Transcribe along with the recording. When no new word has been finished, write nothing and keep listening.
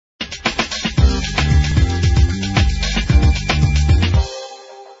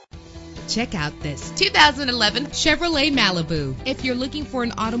Check out this 2011 Chevrolet Malibu. If you're looking for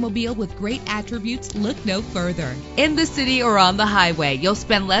an automobile with great attributes, look no further. In the city or on the highway, you'll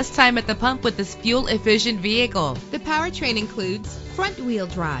spend less time at the pump with this fuel-efficient vehicle. The powertrain includes front-wheel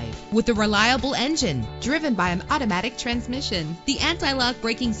drive with a reliable engine driven by an automatic transmission. The anti-lock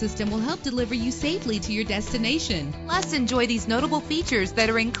braking system will help deliver you safely to your destination. Plus, enjoy these notable features that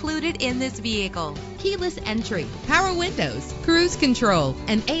are included in this vehicle: keyless entry, power windows, cruise control,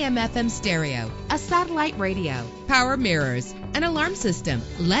 an AM/FM stereo, a satellite radio, power mirrors, an alarm system.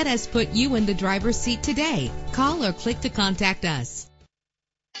 Let us put you in the driver's seat today. Call or click to contact us.